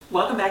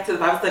Welcome back to the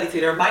Bible Study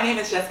Tutor. My name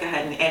is Jessica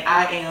Hutton, and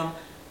I am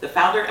the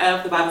founder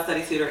of the Bible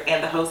Study Tutor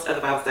and the host of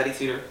the Bible Study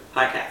Tutor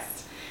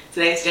podcast.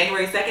 Today is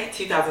January 2nd,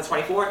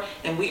 2024,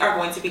 and we are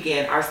going to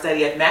begin our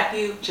study of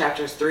Matthew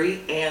chapters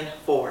 3 and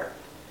 4.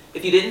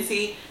 If you didn't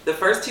see the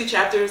first two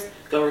chapters,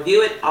 go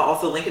review it. I'll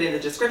also link it in the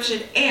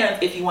description.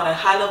 And if you want a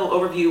high-level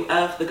overview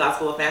of the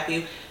Gospel of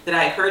Matthew, then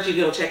I encourage you to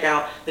go check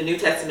out the New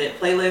Testament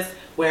playlist,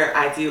 where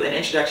I do an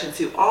introduction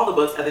to all the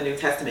books of the New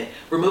Testament.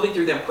 We're moving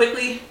through them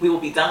quickly. We will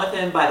be done with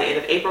them by the end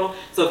of April.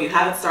 So if you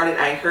haven't started,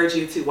 I encourage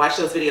you to watch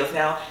those videos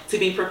now to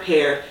be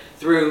prepared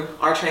through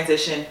our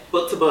transition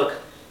book to book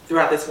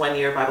throughout this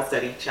one-year Bible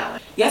study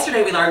challenge.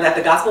 Yesterday, we learned that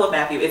the Gospel of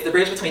Matthew is the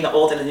bridge between the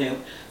Old and the New.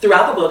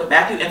 Throughout the book,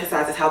 Matthew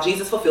emphasizes how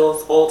Jesus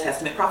fulfills Old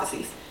Testament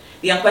prophecies.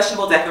 The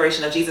unquestionable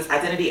declaration of Jesus'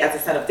 identity as the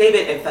son of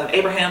David and son of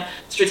Abraham,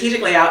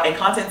 strategic layout and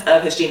content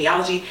of his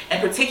genealogy,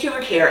 and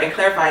particular care in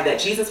clarifying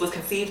that Jesus was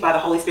conceived by the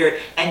Holy Spirit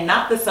and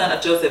not the son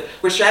of Joseph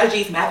were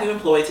strategies Matthew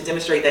employed to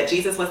demonstrate that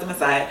Jesus was the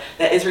Messiah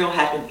that Israel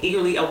had been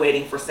eagerly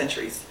awaiting for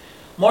centuries.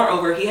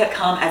 Moreover, he had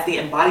come as the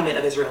embodiment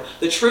of Israel,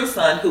 the true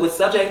son who was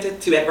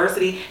subjected to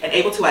adversity and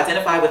able to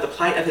identify with the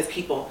plight of his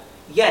people.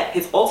 Yet,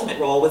 his ultimate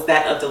role was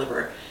that of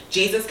deliverer.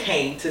 Jesus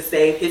came to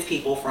save his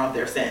people from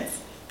their sins.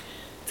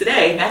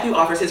 Today, Matthew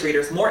offers his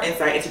readers more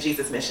insight into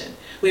Jesus' mission.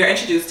 We are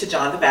introduced to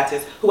John the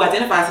Baptist, who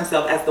identifies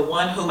himself as the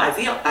one whom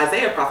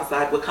Isaiah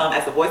prophesied would come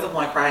as the voice of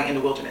one crying in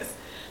the wilderness.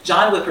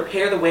 John would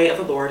prepare the way of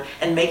the Lord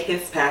and make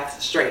his path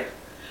straight.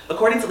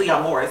 According to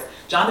Leon Morris,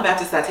 John the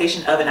Baptist's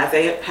citation of an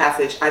Isaiah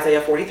passage,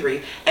 Isaiah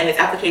 43, and its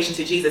application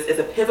to Jesus is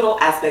a pivotal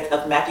aspect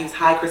of Matthew's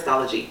high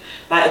Christology.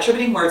 By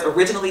attributing words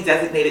originally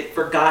designated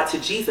for God to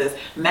Jesus,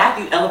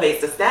 Matthew elevates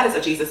the status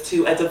of Jesus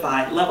to a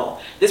divine level.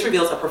 This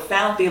reveals a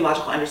profound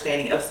theological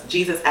understanding of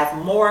Jesus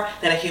as more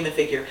than a human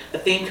figure, a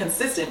theme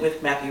consistent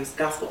with Matthew's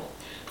gospel.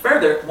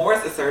 Further,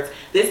 Morris asserts,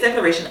 this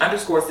declaration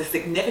underscores the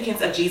significance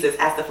of Jesus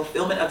as the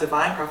fulfillment of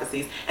divine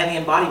prophecies and the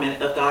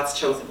embodiment of God's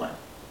chosen one.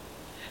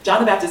 John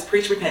the Baptist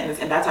preached repentance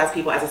and baptized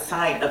people as a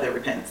sign of their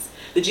repentance.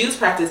 The Jews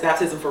practiced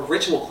baptism for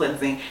ritual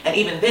cleansing, and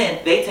even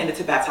then, they tended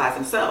to baptize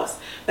themselves.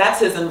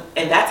 Baptism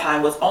in that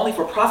time was only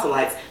for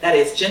proselytes, that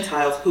is,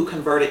 Gentiles who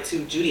converted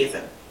to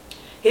Judaism.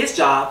 His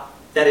job,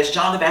 that is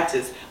John the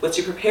Baptist, was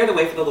to prepare the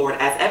way for the Lord,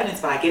 as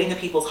evidenced by getting the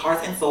people's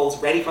hearts and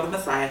souls ready for the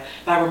Messiah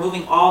by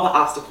removing all the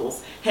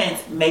obstacles,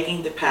 hence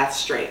making the path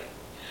straight.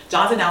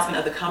 John's announcement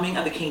of the coming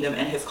of the kingdom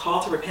and his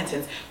call to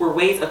repentance were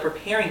ways of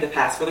preparing the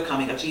path for the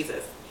coming of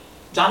Jesus.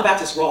 John the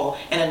Baptist's role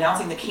in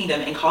announcing the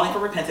kingdom and calling for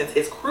repentance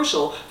is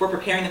crucial for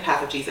preparing the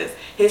path of Jesus.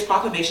 His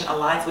proclamation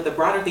aligns with the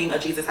broader theme of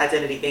Jesus'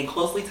 identity being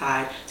closely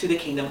tied to the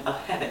kingdom of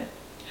heaven.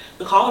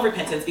 The call of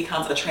repentance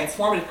becomes a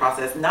transformative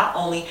process not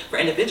only for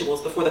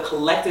individuals but for the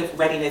collective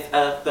readiness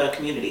of the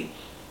community.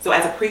 So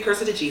as a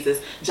precursor to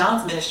Jesus,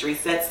 John's ministry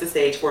sets the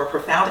stage for a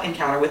profound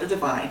encounter with the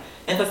divine,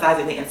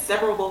 emphasizing the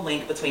inseparable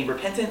link between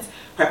repentance,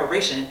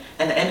 preparation,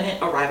 and the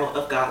imminent arrival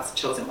of God's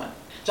chosen one.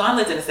 John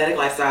lived an ascetic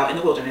lifestyle in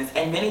the wilderness,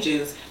 and many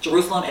Jews,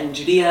 Jerusalem and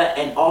Judea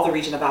and all the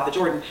region about the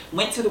Jordan,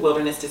 went to the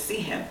wilderness to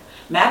see him.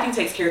 Matthew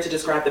takes care to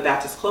describe the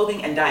Baptist's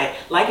clothing and diet,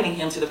 likening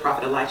him to the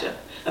prophet Elijah,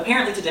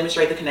 apparently to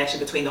demonstrate the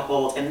connection between the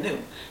Old and the New.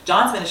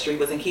 John's ministry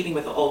was in keeping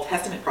with the Old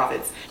Testament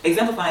prophets,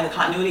 exemplifying the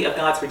continuity of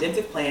God's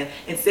redemptive plan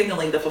and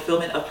signaling the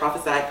fulfillment of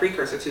prophesied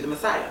precursor to the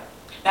Messiah.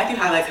 Matthew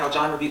highlights how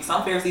John rebuked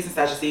some Pharisees and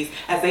Sadducees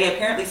as they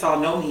apparently saw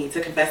no need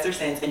to confess their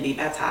sins and be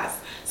baptized.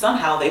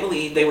 Somehow they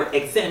believed they were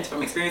exempt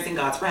from experiencing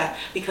God's wrath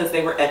because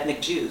they were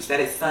ethnic Jews, that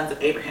is, sons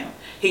of Abraham.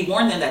 He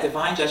warned them that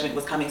divine judgment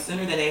was coming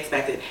sooner than they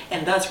expected,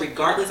 and thus,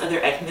 regardless of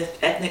their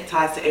ethnic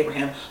ties to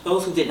Abraham,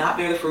 those who did not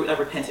bear the fruit of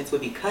repentance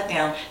would be cut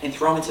down and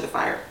thrown into the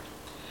fire.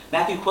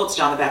 Matthew quotes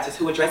John the Baptist,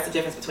 who addressed the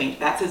difference between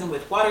baptism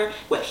with water,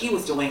 what he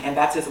was doing, and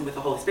baptism with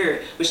the Holy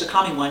Spirit, which the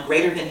coming one,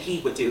 greater than he,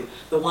 would do,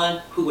 the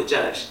one who would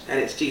judge, that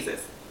is,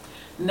 Jesus.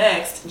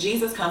 Next,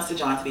 Jesus comes to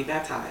John to be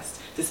baptized,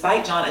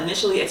 despite John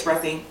initially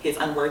expressing his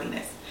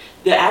unworthiness.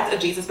 The act of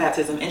Jesus'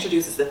 baptism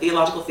introduces the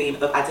theological theme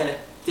of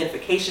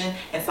identification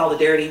and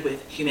solidarity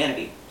with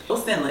humanity. Though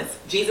sinless,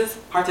 Jesus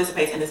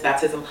participates in this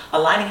baptism,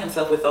 aligning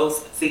himself with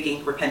those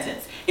seeking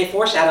repentance. It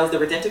foreshadows the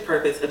redemptive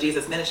purpose of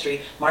Jesus'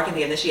 ministry, marking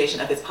the initiation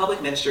of his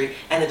public ministry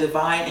and the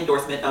divine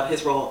endorsement of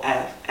his role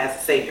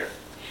as Savior.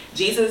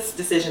 Jesus'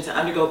 decision to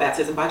undergo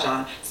baptism by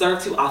John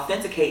served to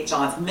authenticate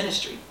John's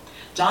ministry.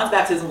 John's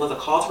baptism was a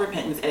call to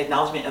repentance and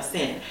acknowledgement of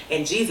sin,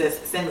 and Jesus,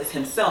 sinless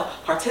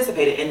himself,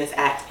 participated in this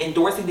act,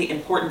 endorsing the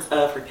importance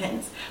of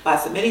repentance. By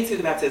submitting to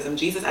the baptism,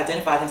 Jesus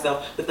identified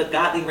himself with the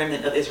godly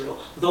remnant of Israel,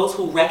 those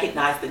who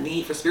recognized the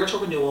need for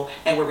spiritual renewal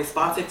and were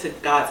responsive to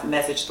God's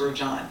message through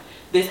John.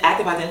 This act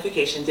of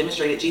identification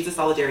demonstrated Jesus'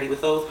 solidarity with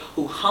those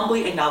who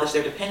humbly acknowledged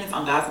their dependence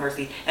on God's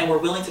mercy and were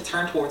willing to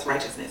turn towards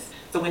righteousness.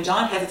 So when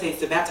John hesitates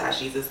to baptize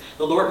Jesus,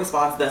 the Lord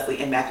responds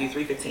thusly in Matthew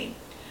 3:15.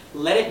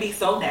 Let it be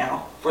so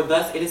now, for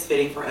thus it is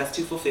fitting for us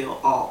to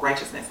fulfill all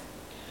righteousness.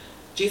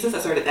 Jesus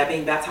asserted that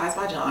being baptized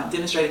by John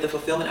demonstrated the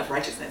fulfillment of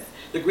righteousness.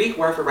 The Greek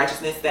word for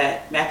righteousness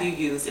that Matthew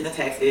used in the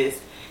text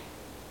is,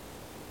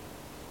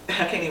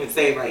 I can't even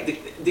say it right,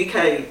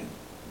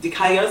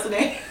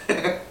 dikaiosune.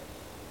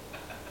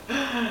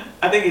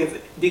 I think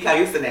it's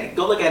Dikaiusene.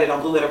 Go look at it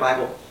on Blue Letter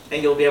Bible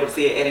and you'll be able to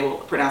see it and it will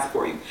pronounce it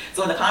for you.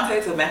 So in the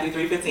context of Matthew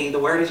 3:15, the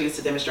word is used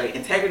to demonstrate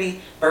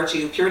integrity,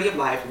 virtue, purity of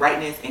life,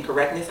 rightness, and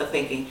correctness of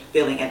thinking,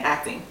 feeling, and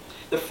acting.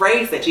 The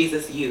phrase that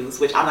Jesus used,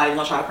 which I'm not even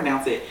going to try to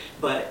pronounce it,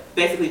 but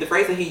basically the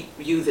phrase that he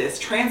uses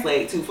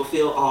translate to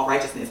fulfill all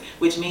righteousness,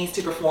 which means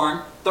to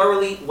perform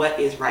thoroughly what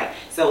is right.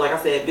 So like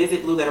I said,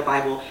 visit Blue Letter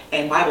Bible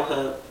and Bible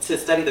Hub to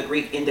study the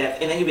Greek in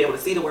depth, and then you'll be able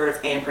to see the words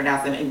and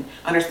pronounce them and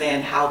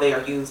understand how they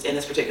are used in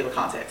this particular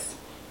context.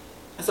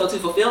 So to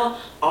fulfill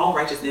all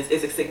righteousness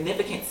is a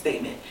significant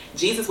statement.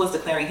 Jesus was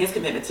declaring his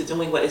commitment to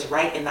doing what is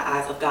right in the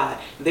eyes of God,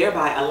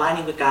 thereby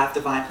aligning with God's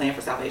divine plan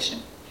for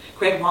salvation.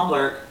 Craig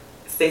Blomberg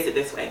states it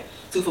this way: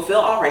 to fulfill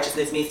all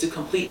righteousness means to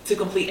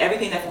complete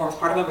everything that forms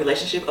part of a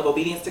relationship of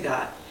obedience to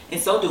God. In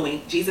so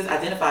doing, Jesus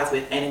identifies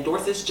with and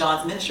endorses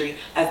John's ministry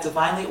as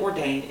divinely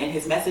ordained and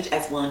his message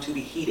as one to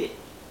be heeded.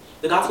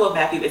 The Gospel of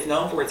Matthew is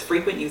known for its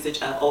frequent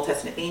usage of Old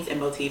Testament themes and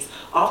motifs,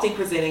 often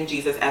presenting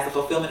Jesus as the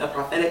fulfillment of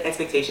prophetic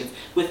expectations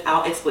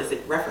without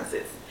explicit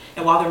references.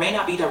 And while there may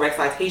not be direct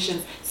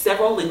citations,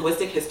 several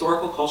linguistic,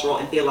 historical, cultural,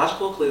 and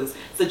theological clues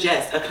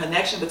suggest a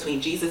connection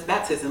between Jesus'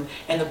 baptism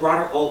and the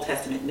broader Old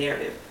Testament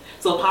narrative.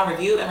 So upon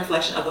review and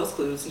reflection of those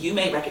clues, you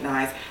may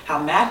recognize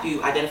how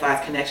Matthew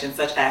identifies connections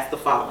such as the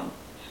following.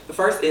 The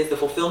first is the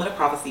fulfillment of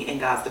prophecy in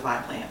God's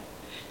divine plan.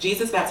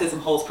 Jesus'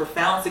 baptism holds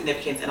profound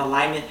significance and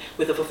alignment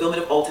with the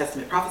fulfillment of Old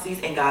Testament prophecies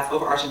and God's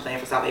overarching plan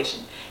for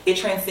salvation. It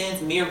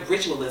transcends mere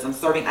ritualism,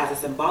 serving as a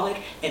symbolic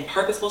and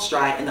purposeful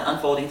stride in the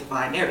unfolding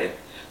divine narrative.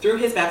 Through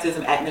his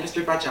baptism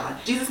administered by John,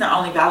 Jesus not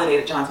only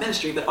validated John's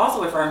ministry, but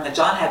also affirmed that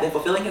John had been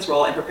fulfilling his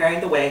role in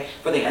preparing the way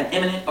for the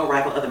imminent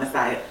arrival of the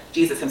Messiah,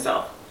 Jesus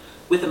himself.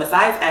 With the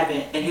Messiah's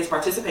advent and his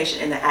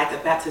participation in the act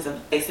of baptism,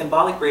 a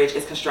symbolic bridge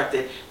is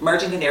constructed,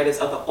 merging the narratives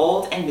of the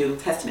Old and New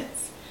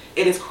Testaments.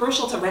 It is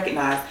crucial to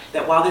recognize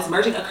that while this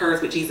merging occurs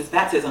with Jesus'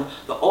 baptism,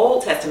 the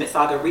Old Testament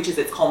saga reaches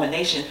its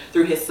culmination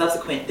through his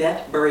subsequent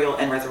death, burial,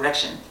 and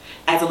resurrection.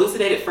 As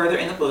elucidated further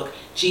in the book,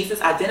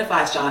 Jesus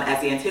identifies John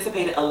as the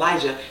anticipated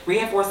Elijah,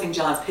 reinforcing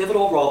John's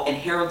pivotal role in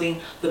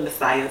heralding the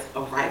Messiah's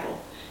arrival.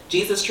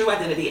 Jesus' true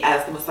identity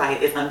as the Messiah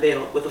is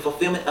unveiled with the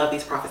fulfillment of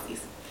these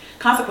prophecies.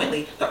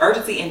 Consequently, the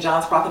urgency in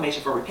John's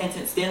proclamation for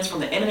repentance stems from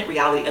the imminent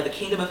reality of the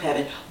kingdom of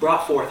heaven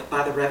brought forth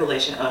by the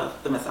revelation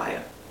of the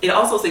Messiah. It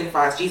also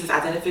signifies Jesus'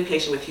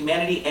 identification with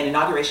humanity and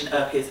inauguration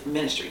of his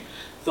ministry.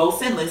 Though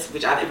sinless,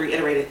 which I've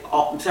reiterated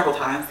several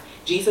times,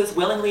 Jesus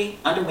willingly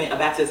underwent a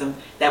baptism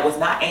that was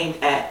not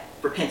aimed at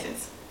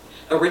repentance,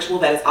 a ritual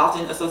that is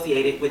often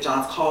associated with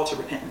John's call to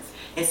repentance.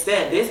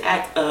 Instead, this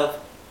act of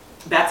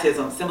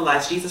baptism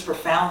symbolized Jesus'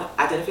 profound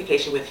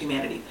identification with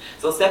humanity.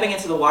 So stepping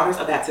into the waters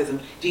of baptism,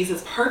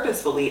 Jesus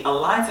purposefully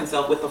aligns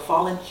himself with the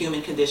fallen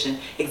human condition,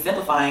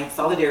 exemplifying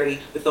solidarity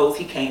with those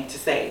he came to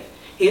save.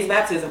 His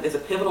baptism is a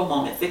pivotal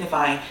moment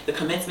signifying the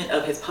commencement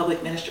of his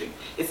public ministry.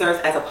 It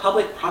serves as a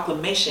public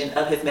proclamation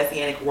of his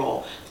messianic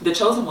role, the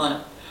chosen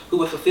one who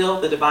would fulfill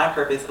the divine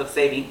purpose of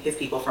saving his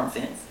people from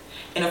sins.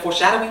 In a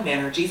foreshadowing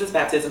manner, Jesus'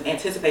 baptism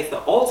anticipates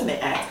the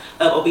ultimate act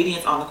of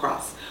obedience on the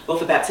cross. Both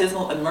the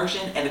baptismal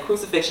immersion and the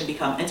crucifixion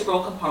become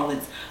integral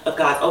components of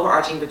God's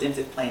overarching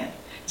redemptive plan.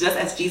 Just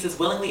as Jesus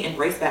willingly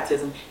embraced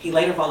baptism, he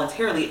later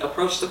voluntarily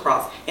approached the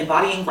cross,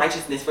 embodying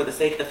righteousness for the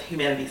sake of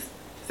humanity's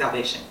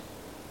salvation.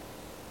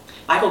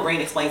 Michael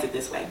Green explains it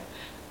this way: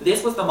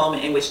 this was the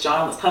moment in which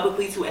John was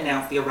publicly to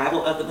announce the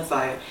arrival of the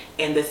Messiah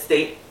and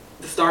the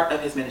start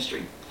of his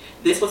ministry.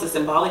 This was a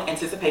symbolic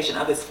anticipation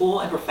of his full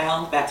and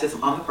profound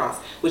baptism on the cross,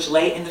 which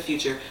lay in the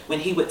future when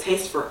he would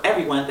taste for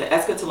everyone the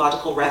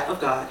eschatological wrath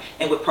of God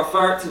and would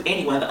prefer to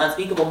anyone the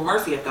unspeakable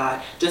mercy of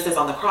God, just as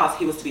on the cross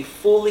he was to be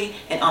fully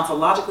and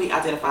ontologically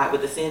identified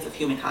with the sins of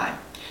humankind.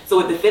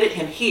 So it befitted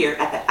him here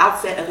at the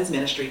outset of his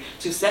ministry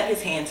to set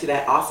his hand to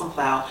that awesome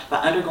plow by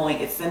undergoing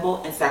its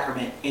symbol and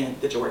sacrament in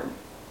the Jordan.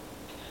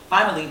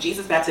 Finally,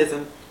 Jesus'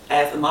 baptism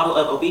as a model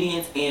of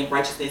obedience and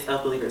righteousness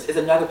of believers is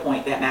another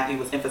point that Matthew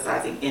was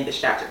emphasizing in this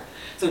chapter.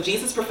 So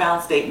Jesus'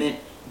 profound statement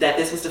that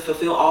this was to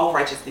fulfill all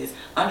righteousness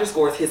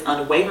underscores his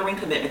unwavering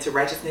commitment to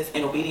righteousness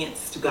and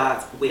obedience to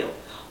God's will.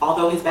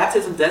 Although his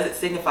baptism doesn't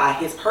signify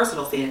his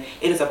personal sin,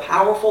 it is a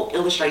powerful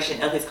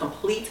illustration of his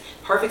complete,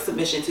 perfect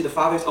submission to the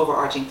Father's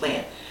overarching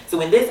plan. So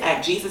in this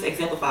act, Jesus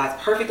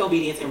exemplifies perfect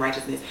obedience and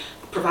righteousness,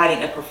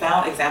 providing a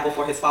profound example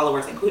for his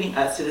followers, including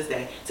us to this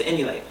day, to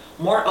emulate.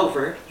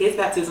 Moreover, his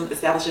baptism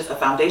establishes a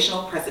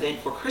foundational precedent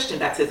for Christian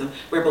baptism,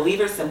 where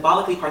believers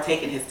symbolically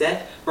partake in his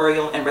death,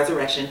 burial, and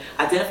resurrection,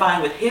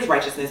 identifying with his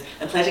righteousness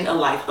and pledging a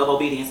life of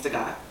obedience to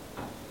God.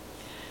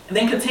 And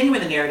then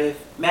continuing the narrative,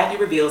 Matthew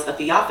reveals a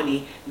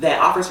theophany that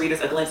offers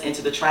readers a glimpse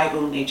into the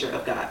triune nature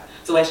of God.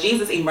 So as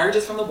Jesus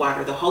emerges from the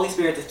water, the Holy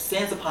Spirit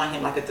descends upon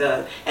him like a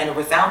dove, and a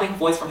resounding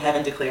voice from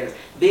heaven declares,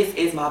 "This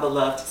is my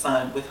beloved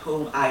Son, with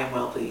whom I am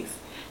well pleased."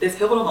 This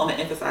pivotal moment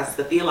emphasizes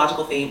the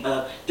theological theme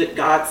of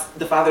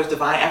the Father's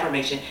divine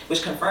affirmation,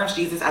 which confirms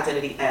Jesus'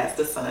 identity as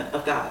the Son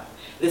of God.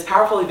 This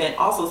powerful event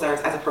also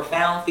serves as a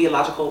profound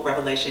theological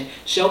revelation,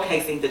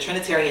 showcasing the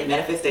Trinitarian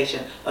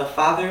manifestation of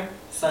Father,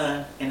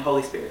 Son, and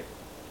Holy Spirit.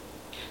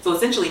 So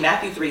essentially,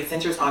 Matthew 3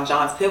 centers on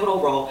John's pivotal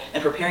role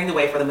in preparing the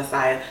way for the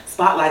Messiah,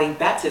 spotlighting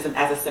baptism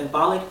as a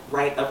symbolic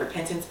rite of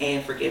repentance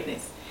and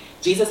forgiveness.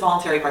 Jesus'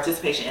 voluntary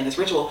participation in this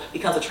ritual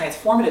becomes a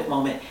transformative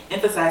moment,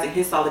 emphasizing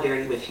his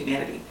solidarity with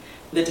humanity.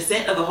 The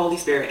descent of the Holy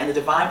Spirit and the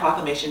divine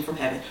proclamation from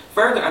heaven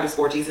further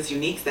underscore Jesus'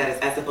 unique status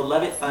as the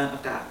beloved Son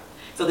of God.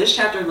 So this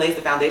chapter lays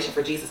the foundation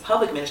for Jesus'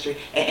 public ministry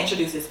and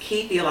introduces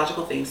key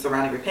theological themes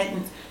surrounding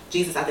repentance,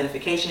 Jesus'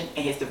 identification,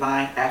 and his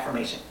divine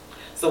affirmation.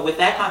 So with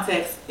that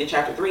context in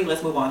chapter 3,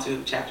 let's move on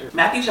to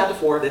Matthew chapter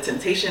 4, the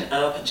temptation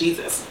of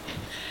Jesus.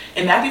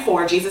 In Matthew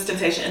 4, Jesus'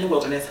 temptation in the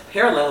wilderness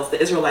parallels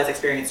the Israelites'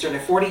 experience during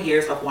their 40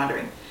 years of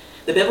wandering.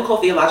 The biblical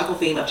theological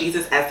theme of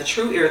Jesus as the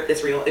true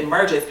Israel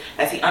emerges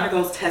as he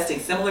undergoes testing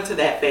similar to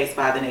that faced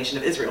by the nation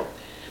of Israel.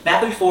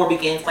 Matthew 4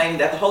 begins claiming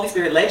that the Holy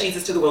Spirit led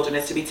Jesus to the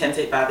wilderness to be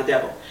tempted by the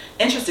devil.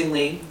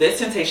 Interestingly, this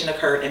temptation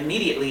occurred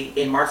immediately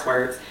in Mark's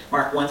words,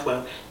 Mark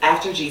 1:12,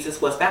 after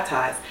Jesus was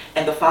baptized,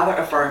 and the Father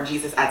affirmed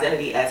Jesus'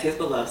 identity as his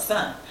beloved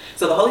Son.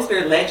 So the Holy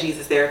Spirit led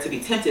Jesus there to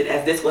be tempted,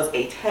 as this was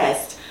a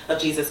test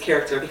of Jesus'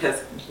 character,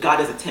 because God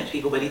doesn't tempt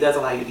people, but he does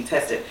allow you to be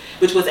tested,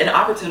 which was an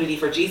opportunity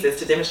for Jesus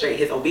to demonstrate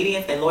his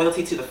obedience and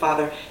loyalty to the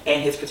Father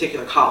and his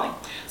particular calling.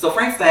 So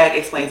Frank Stagg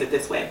explains it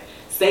this way.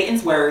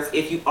 Satan's words,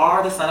 "If you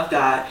are the Son of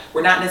God,"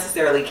 were not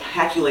necessarily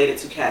calculated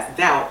to cast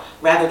doubt.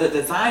 Rather, the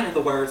design of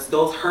the words,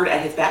 those heard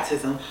at his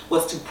baptism,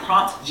 was to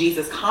prompt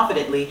Jesus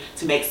confidently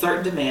to make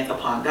certain demands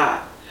upon God.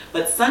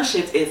 But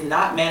sonship is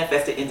not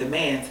manifested in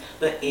demands,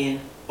 but in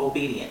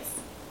obedience.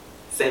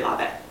 Selah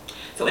that.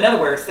 So in other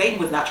words, Satan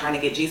was not trying to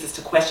get Jesus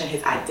to question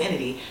his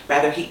identity.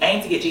 Rather, he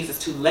aimed to get Jesus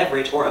to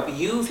leverage or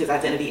abuse his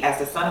identity as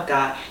the Son of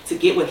God to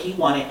get what he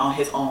wanted on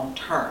his own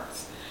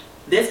terms.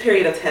 This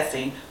period of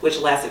testing, which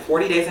lasted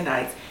 40 days and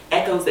nights,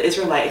 echoes the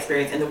Israelite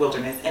experience in the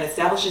wilderness and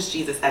establishes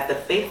Jesus as the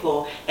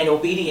faithful and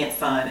obedient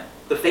Son,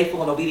 the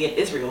faithful and obedient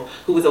Israel,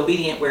 who was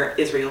obedient where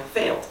Israel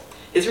failed.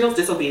 Israel's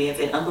disobedience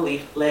and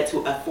unbelief led to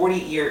a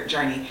 40-year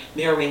journey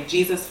mirroring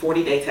Jesus'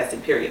 40-day testing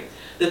period.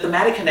 The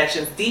thematic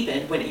connections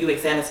deepen when you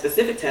examine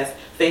specific tests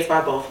faced by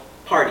both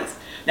parties.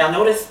 Now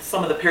notice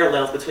some of the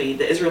parallels between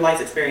the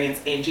Israelites' experience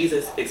and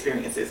Jesus'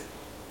 experiences.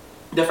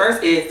 The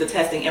first is the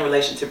testing in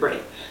relation to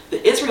bread.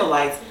 The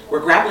Israelites were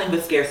grappling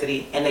with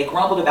scarcity, and they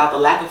grumbled about the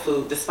lack of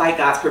food despite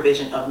God's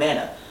provision of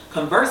manna.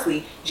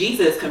 Conversely,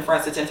 Jesus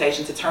confronts the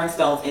temptation to turn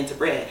stones into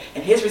bread,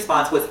 and his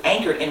response was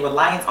anchored in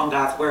reliance on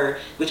God's word,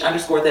 which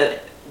underscored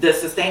the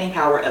sustaining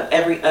power of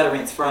every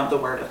utterance from the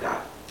word of God.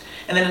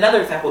 And then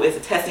another example is the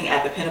testing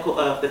at the pinnacle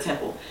of the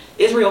temple.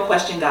 Israel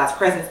questioned God's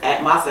presence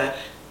at Massah,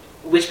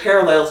 which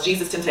parallels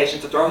Jesus'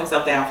 temptation to throw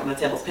himself down from the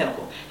temple's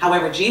pinnacle.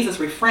 However, Jesus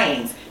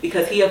refrains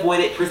because he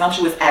avoided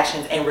presumptuous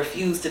actions and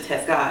refused to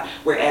test God,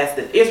 whereas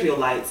the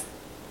Israelites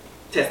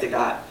tested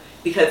God.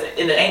 Because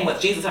in the aim,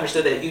 Jesus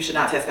understood that you should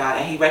not test God,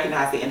 and he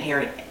recognized the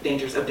inherent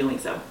dangers of doing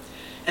so.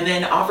 And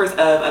then offers of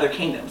other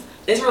kingdoms.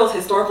 Israel's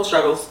historical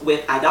struggles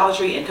with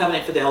idolatry and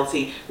covenant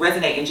fidelity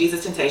resonate in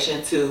Jesus'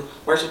 temptation to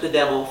worship the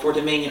devil for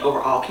dominion over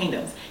all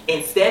kingdoms.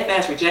 In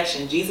steadfast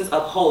rejection, Jesus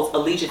upholds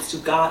allegiance to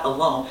God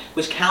alone,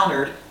 which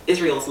countered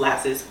Israel's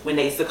lapses when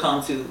they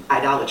succumbed to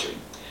idolatry.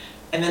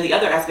 And then the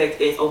other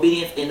aspect is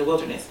obedience in the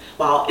wilderness.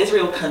 While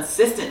Israel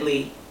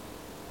consistently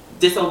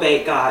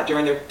disobeyed God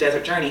during their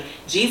desert journey,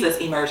 Jesus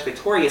emerged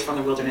victorious from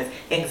the wilderness,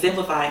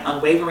 exemplifying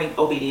unwavering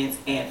obedience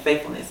and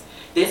faithfulness.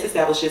 This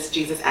establishes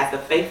Jesus as the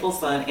faithful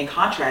Son in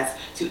contrast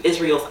to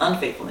Israel's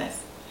unfaithfulness.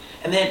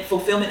 And then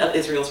fulfillment of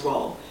Israel's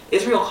role.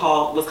 Israel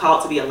was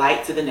called to be a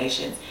light to the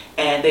nations,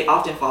 and they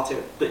often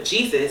faltered, but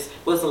Jesus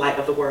was the light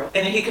of the world.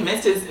 And then he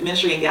commenced his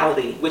ministry in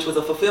Galilee, which was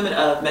a fulfillment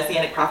of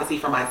messianic prophecy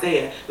from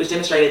Isaiah, which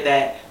demonstrated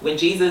that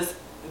Jesus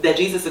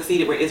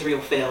succeeded where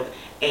Israel failed,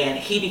 and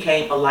he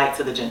became a light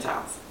to the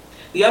Gentiles.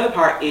 The other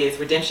part is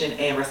redemption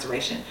and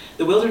restoration.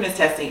 The wilderness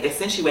testing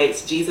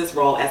accentuates Jesus'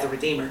 role as a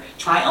redeemer,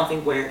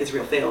 triumphing where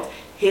Israel failed.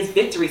 His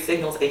victory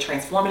signals a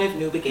transformative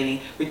new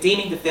beginning,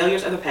 redeeming the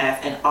failures of the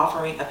past and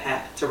offering a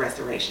path to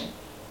restoration.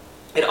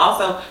 It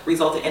also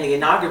resulted in the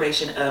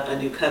inauguration of a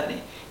new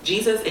covenant.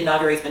 Jesus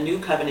inaugurates a new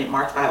covenant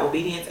marked by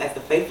obedience as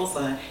the faithful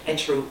Son and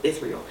true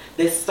Israel.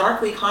 This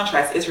starkly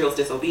contrasts Israel's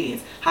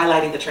disobedience,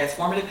 highlighting the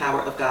transformative power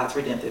of God's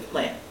redemptive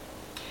plan.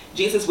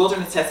 Jesus'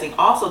 wilderness testing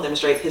also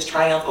demonstrates his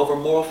triumph over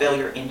moral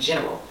failure in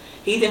general.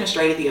 He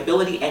demonstrated the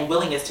ability and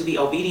willingness to be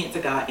obedient to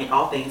God in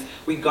all things,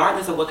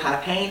 regardless of what kind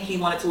of pain he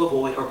wanted to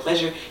avoid or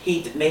pleasure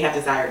he may have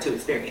desired to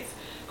experience.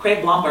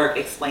 Craig Blomberg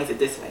explains it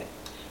this way.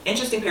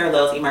 Interesting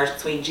parallels emerge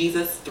between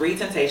Jesus' 3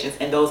 temptations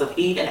and those of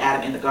Eve and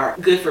Adam in the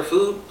garden. Good for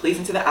food,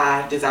 pleasing to the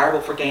eye,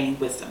 desirable for gaining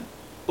wisdom.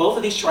 Both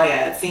of these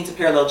triads seem to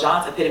parallel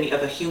John's epitome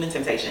of a human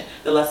temptation,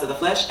 the lust of the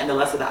flesh and the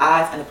lust of the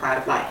eyes and the pride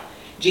of life.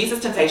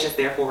 Jesus' temptations,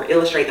 therefore,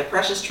 illustrate the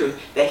precious truth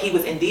that he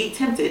was indeed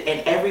tempted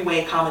in every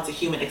way common to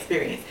human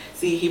experience.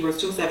 See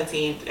Hebrews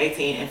 2:17,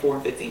 18, and 4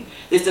 and 15.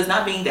 This does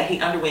not mean that he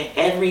underwent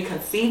every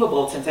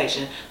conceivable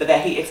temptation, but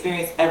that he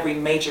experienced every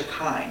major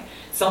kind.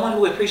 Someone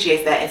who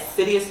appreciates that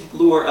insidious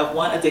lure of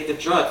one addictive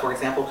drug, for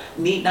example,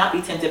 need not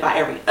be tempted by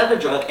every other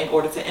drug in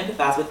order to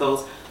empathize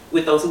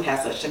with those who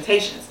have such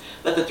temptations.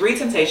 But the 3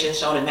 temptations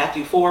shown in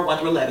Matthew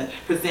 4:1-11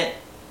 present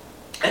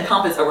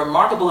encompass a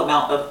remarkable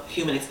amount of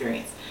human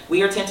experience.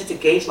 We are tempted to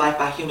gauge life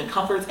by human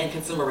comforts and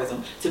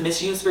consumerism, to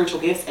misuse spiritual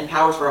gifts and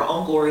powers for our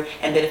own glory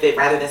and benefit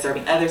rather than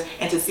serving others,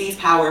 and to seize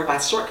power by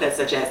shortcuts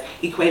such as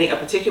equating a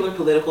particular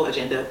political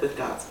agenda with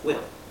God's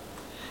will.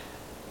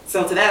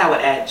 So to that I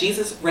would add,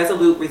 Jesus'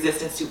 resolute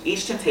resistance to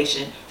each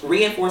temptation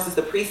reinforces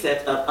the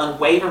precept of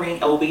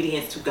unwavering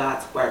obedience to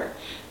God's word.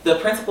 The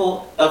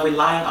principle of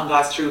relying on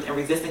God's truth and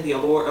resisting the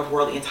allure of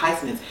worldly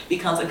enticements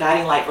becomes a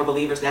guiding light for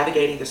believers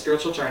navigating their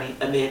spiritual journey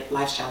amid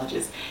life's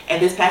challenges.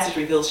 And this passage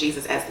reveals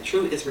Jesus as the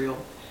true Israel,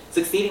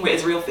 succeeding where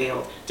Israel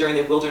failed during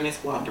their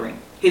wilderness wandering.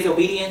 His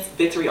obedience,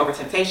 victory over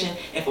temptation,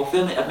 and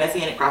fulfillment of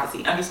messianic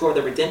prophecy underscore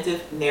the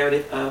redemptive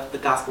narrative of the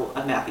Gospel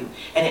of Matthew,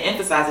 and it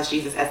emphasizes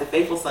Jesus as the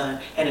faithful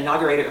Son and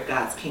inaugurator of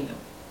God's kingdom.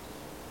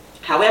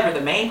 However,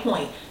 the main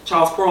point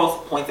Charles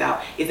Quarles points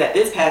out is that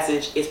this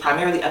passage is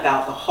primarily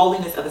about the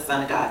holiness of the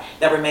Son of God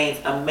that remains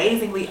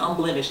amazingly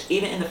unblemished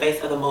even in the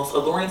face of the most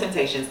alluring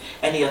temptations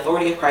and the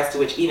authority of Christ to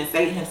which even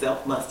Satan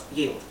himself must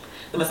yield.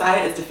 The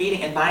Messiah is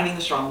defeating and binding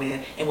the strong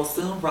man and will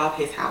soon rob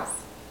his house.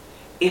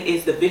 It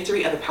is the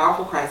victory of the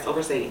powerful Christ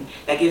over Satan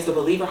that gives the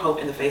believer hope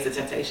in the face of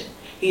temptation.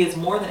 He is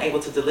more than able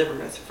to deliver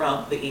us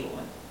from the evil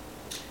one.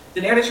 The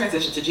narrative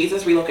transitions to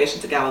Jesus'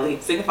 relocation to Galilee,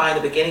 signifying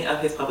the beginning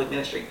of his public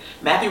ministry.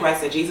 Matthew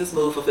writes that Jesus'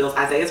 move fulfills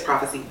Isaiah's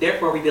prophecy,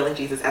 therefore revealing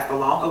Jesus as the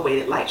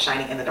long-awaited light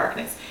shining in the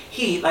darkness.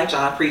 He, like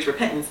John, preached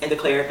repentance and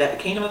declared that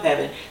the kingdom of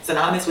heaven,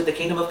 synonymous with the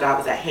kingdom of God,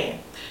 was at hand.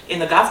 In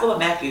the Gospel of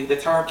Matthew, the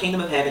term kingdom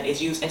of heaven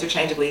is used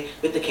interchangeably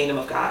with the kingdom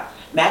of God.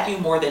 Matthew,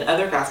 more than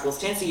other Gospels,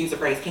 tends to use the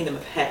phrase kingdom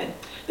of heaven.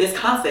 This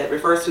concept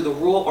refers to the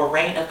rule or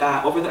reign of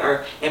God over the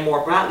earth and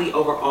more broadly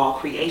over all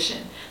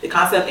creation. The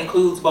concept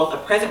includes both a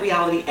present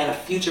reality and a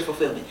future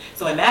fulfillment.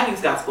 So in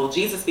Matthew's Gospel,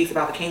 Jesus speaks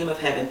about the kingdom of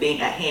heaven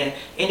being at hand,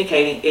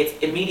 indicating its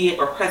immediate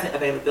or present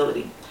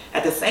availability.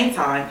 At the same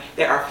time,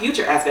 there are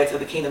future aspects of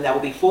the kingdom that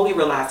will be fully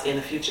realized in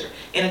the future.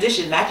 In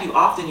addition, Matthew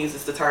often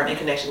uses the term in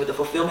connection with the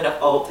fulfillment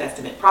of Old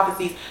Testament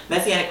prophecies,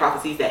 messianic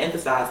prophecies that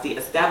emphasize the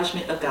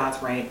establishment of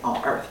God's reign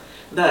on earth.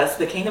 Thus,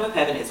 the kingdom of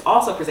heaven is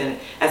also presented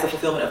as the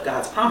fulfillment of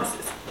God's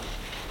promises.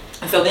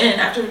 And so then,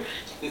 after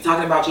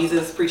talking about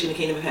Jesus preaching the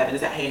kingdom of heaven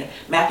is at hand,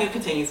 Matthew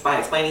continues by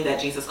explaining that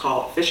Jesus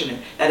called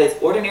fishermen, that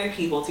is, ordinary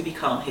people, to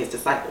become his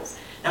disciples.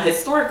 Now,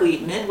 historically,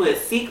 men would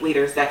seek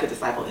leaders that could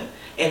disciple them.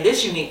 In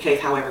this unique case,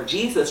 however,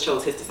 Jesus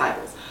chose his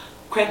disciples.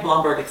 Craig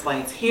Blomberg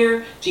explains,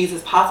 here,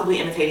 Jesus, possibly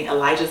imitating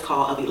Elijah's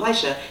call of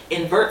Elisha,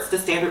 inverts the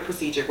standard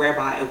procedure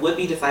whereby a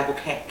would-be disciple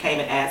came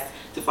and asked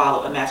to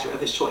follow a master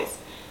of his choice.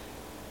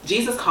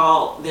 Jesus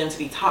called them to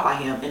be taught by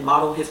him and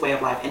model his way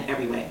of life in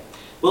every way.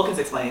 Wilkins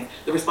explains,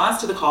 the response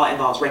to the call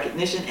involves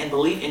recognition and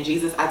belief in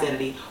Jesus'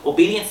 identity,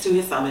 obedience to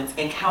his summons,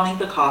 and counting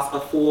the cost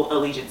of full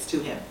allegiance to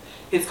him.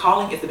 His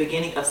calling is the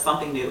beginning of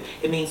something new.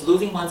 It means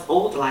losing one's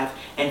old life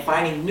and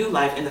finding new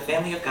life in the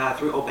family of God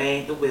through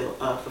obeying the will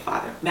of the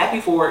Father. Matthew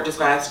 4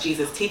 describes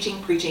Jesus'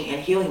 teaching, preaching, and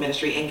healing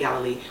ministry in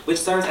Galilee, which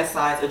serves as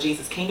signs of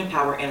Jesus' kingdom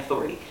power and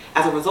authority.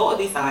 As a result of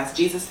these signs,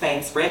 Jesus'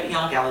 fame spread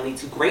beyond Galilee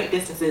to great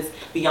distances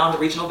beyond the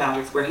regional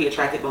boundaries, where he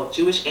attracted both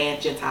Jewish and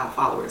Gentile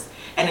followers.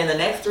 And in the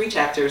next 3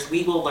 chapters,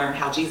 we will learn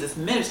how Jesus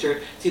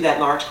ministered to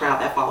that large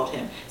crowd that followed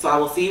him. So I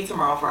will see you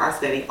tomorrow for our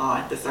study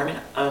on the Sermon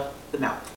of the Mount.